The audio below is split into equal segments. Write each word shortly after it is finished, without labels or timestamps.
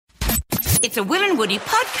It's a Will and Woody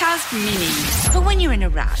podcast mini for when you're in a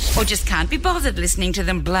rush or just can't be bothered listening to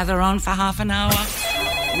them blather on for half an hour.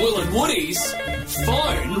 Will and Woody's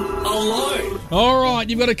Phone Alone. All right,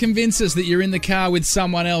 you've got to convince us that you're in the car with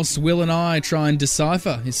someone else. Will and I try and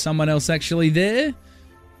decipher. Is someone else actually there?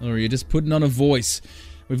 Or are you just putting on a voice?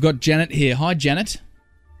 We've got Janet here. Hi, Janet.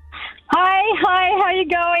 Hi, how you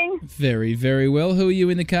going? Very, very well. Who are you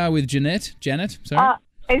in the car with, Janet? Janet, sorry.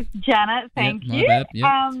 It's Janet, thank my you. bad,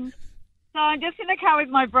 yep. So I'm just in the car with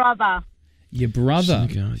my brother. Your brother.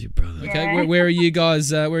 Your brother. Okay, Yeah. where are you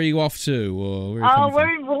guys, where are you off to? Or where are you coming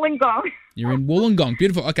We're from? in Wollongong. You're in Wollongong.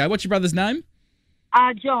 Beautiful. Okay, what's your brother's name?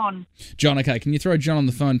 John. John, okay. Can you throw John on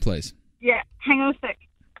the phone, please? Yeah, hang on a sec.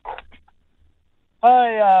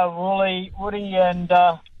 Hi, Woody and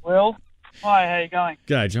Will. Hi, how you going?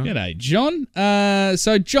 G'day, John. G'day, John.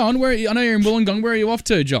 So, John, where are you? I know you're in Wollongong. Where are you off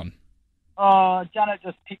to, John? Oh, Janet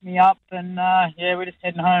just picked me up and, we're just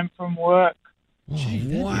heading home from work.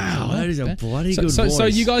 Wow, that is a bloody good So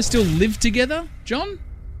voice. you guys still live together, John?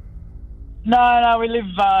 No, we live,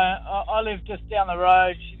 I live just down the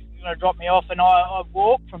road. She's going to drop me off and I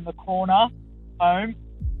walk from the corner home.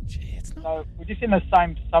 Gee, it's not... So we're just in the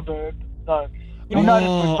same suburb. So you'll Oh, notice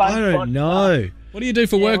we've both I don't got- know. What do you do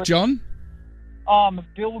for Yeah, work, we're- John? I'm a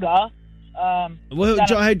builder. Well,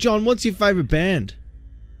 Janet- hey, John, what's your favourite band?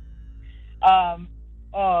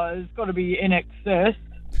 It's got to be In Excess.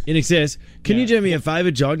 In Excess. Can Yeah. you do me a favour,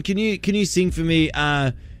 John? Can you sing for me,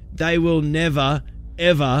 They Will Never,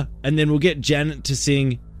 Ever, and then we'll get Janet to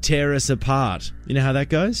sing Tear Us Apart. You know how that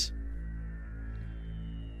goes?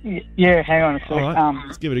 Yeah, hang on a sec. All right,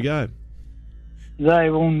 let's give it a go. They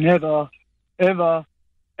will never, ever,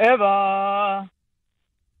 ever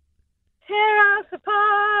tear us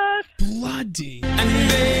apart. Bloody.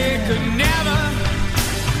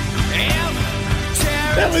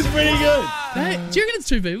 That was pretty good. Do you reckon it's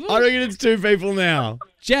two people? I reckon it's two people now.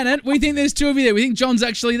 Janet, we think there's two of you there. We think John's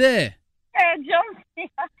actually there. John.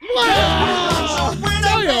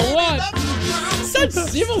 Tell you what. Such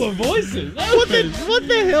similar voices. What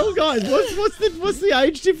the hell, guys? What's the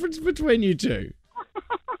age difference between you two?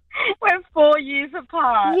 We're 4 years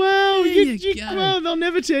apart. Well, There you go. well, they'll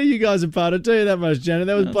never tear you guys apart. I'll tell you that much, Janet.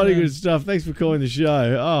 That was bloody good stuff. Thanks for calling the show.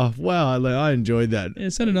 Oh, wow, I enjoyed that. Yeah,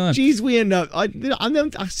 so did I. Jeez, we end up. I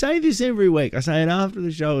say this every week. I say it after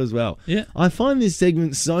the show as well. Yeah. I find this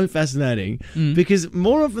segment so fascinating because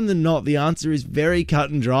more often than not, the answer is very cut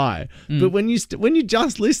and dry. But when you're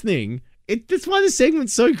just listening, that's why the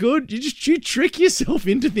segment's so good. You trick yourself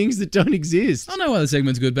into things that don't exist. I know why the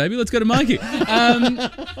segment's good, baby. Let's go to Mikey.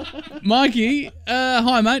 Mikey,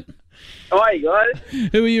 hi, mate. Hi, guys.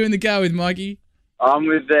 Who are you in the car with, Mikey? I'm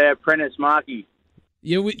with the apprentice Marky.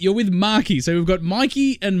 You're with Marky. So we've got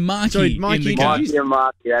Mikey and Marky Sorry, Mikey, in the car. Marky and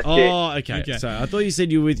Marky, that's it. Oh, okay. Okay. So I thought you said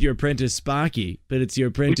you were with your apprentice Sparky, but it's your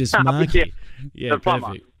apprentice Yeah. Marky. Yeah, The plumber.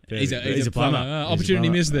 perfect. He's Perfect. a plumber. Opportunity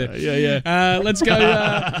missed there. Yeah. Let's go.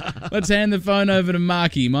 Let's hand the phone over to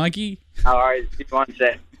Marky. Mikey? All right, just one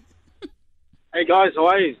sec. Hey, guys, how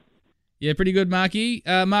are you? Yeah, pretty good, Marky.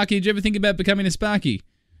 Marky, did you ever think about becoming a Sparky?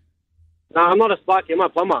 No, I'm not a Sparky, I'm a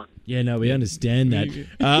plumber. Yeah, no, we understand that.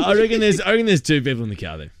 I reckon there's two people in the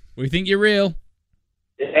car there. We think you're real.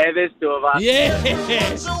 Yeah, there's two of us. Yeah.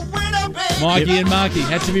 Mikey and Marky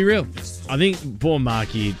had to be real. I think poor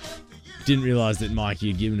Marky didn't realise that Mikey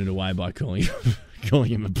had given it away by calling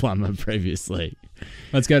him a plumber previously.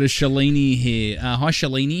 Let's go to Shalini here. Hi,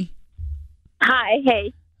 Shalini. Hi,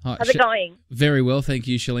 hey. Hi, How's it going? Very well, thank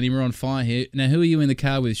you, Shalini. We're on fire here. Now, who are you in the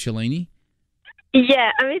car with, Shalini?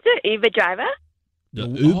 Yeah, I'm the Uber driver. The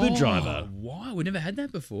Uber driver. Wow, we never had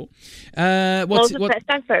that before. First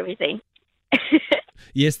time for everything.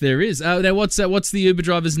 Yes, there is. Now, what's the Uber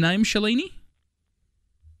driver's name, Shalini?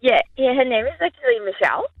 Yeah, her name is actually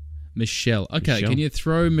Michelle. Michelle. Okay, Michelle. Can you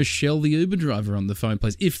throw Michelle, the Uber driver, on the phone,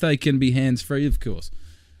 please? If they can be hands-free, of course.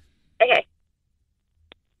 Okay.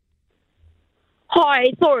 Hi,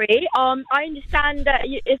 sorry. I understand that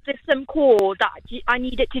it's just some call that I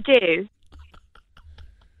needed to do.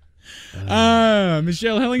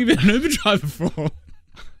 Michelle, how long have you been an Uber driver for?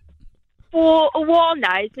 For a while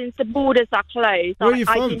now, since the borders are closed, Where are you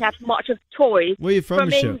I from? didn't have much of choice. Where are you from,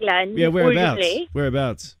 Michelle? England. Yeah, whereabouts? Originally.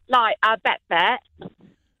 Whereabouts? Like Betfair.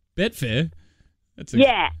 Betfair? That's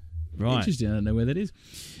Yeah. Right. Interesting. I don't know where that is.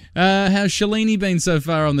 How's Shalini been so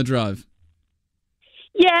far on the drive?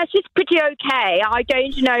 Yeah, she's pretty okay. I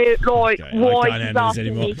don't know, like, Okay, I why can't she's handle this asking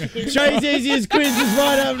anymore. me to do Show's easiest quiz is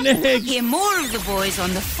right up next. Hear more of the boys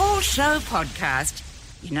on the Full Show podcast.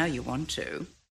 You know you want to.